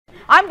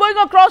I'm going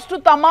across to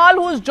Tamal,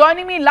 who is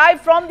joining me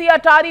live from the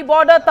Attari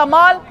border.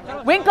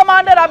 Tamal, Wing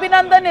Commander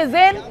Abhinandan is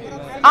in.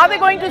 Are they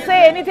going to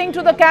say anything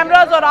to the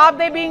cameras, or are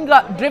they being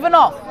driven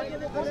off?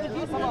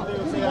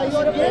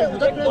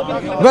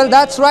 Well,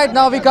 that's right,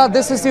 Navika.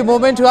 This is the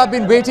moment you have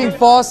been waiting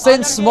for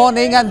since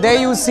morning, and there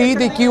you see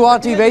the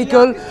QRT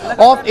vehicle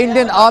of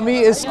Indian Army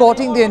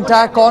escorting the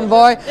entire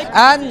convoy,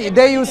 and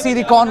there you see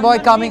the convoy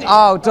coming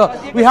out.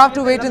 We have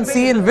to wait and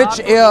see in which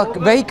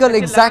vehicle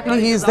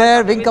exactly he is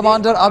there. Wing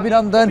Commander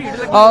Abhinandan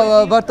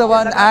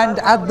Varthaman, and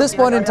at this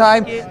point in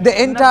time, the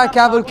entire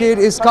cavalcade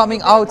is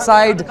coming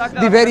outside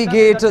the very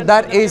gate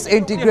that is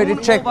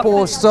integrated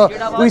checkpost.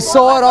 We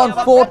saw around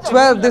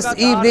 4:12 this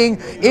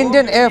evening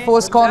Indian Air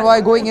Force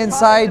convoy going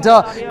inside,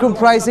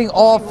 comprising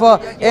of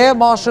Air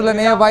Marshal and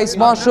Air Vice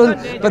Marshal,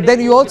 but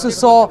then you also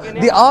saw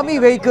the army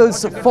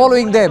vehicles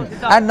following them,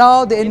 and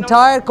now the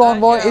entire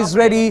convoy is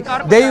ready.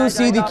 There you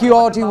see the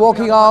QRT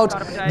walking out.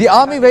 The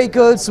army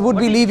vehicles would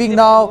be leaving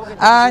now,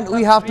 and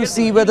we have to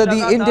see whether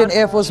the Indian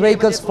Air Force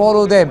vehicles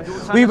follow them.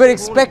 We were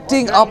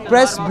expecting a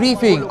press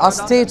briefing, a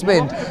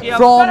statement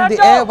from the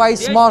Air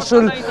Vice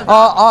Marshal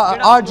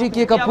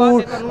RGK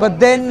Kapoor, but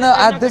then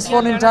at this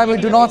point in time we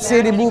do not see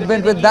any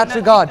movement with that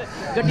regard.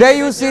 There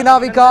you see,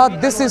 Navika,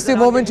 this is the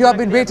moment you have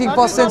been waiting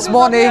for since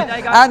morning,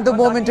 and the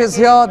moment is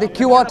here. The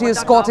QRT is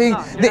escorting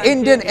the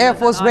Indian Air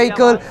Force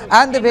vehicle,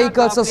 and the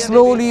vehicles are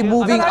slowly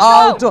moving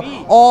out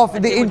of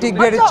the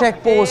integrated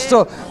checkpost.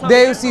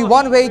 There you see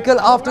one vehicle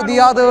after the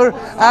other,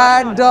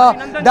 and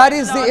that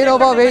is the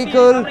Innova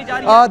vehicle.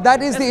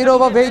 That is the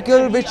Innova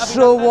vehicle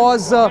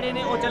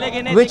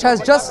which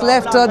has just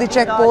left the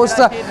checkpost,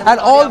 and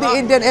all the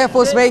Indian Air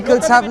Force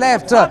vehicles have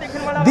left.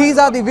 These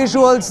are the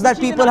visuals that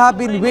people have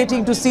been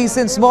waiting to see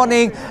since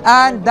morning,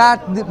 and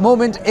that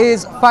moment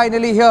is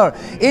finally here.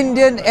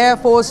 Indian Air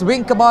Force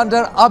Wing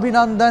Commander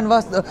Abhinandan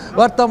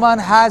Varthaman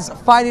has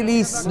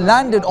finally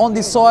landed on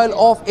the soil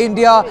of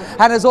India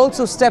and has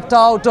also stepped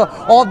out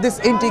of this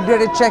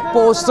integrated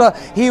checkpost.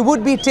 He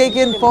would be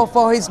taken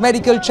for his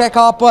medical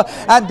checkup,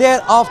 and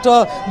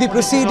thereafter the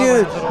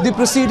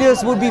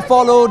procedures would be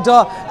followed,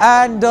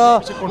 and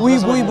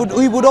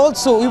we would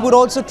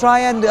also try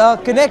and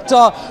connect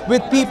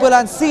with people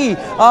and see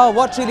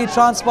what really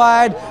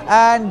transpired,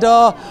 and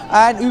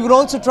we would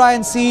also try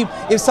and see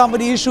if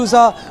somebody issues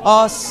a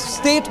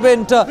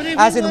statement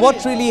as in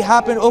what really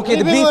happened. Okay,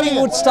 the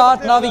briefing would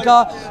start,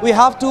 Navika. We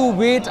have to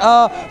wait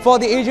for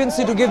the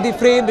agency to give the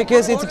frame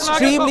because it's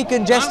extremely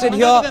congested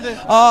here.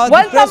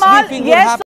 The press briefing would happen.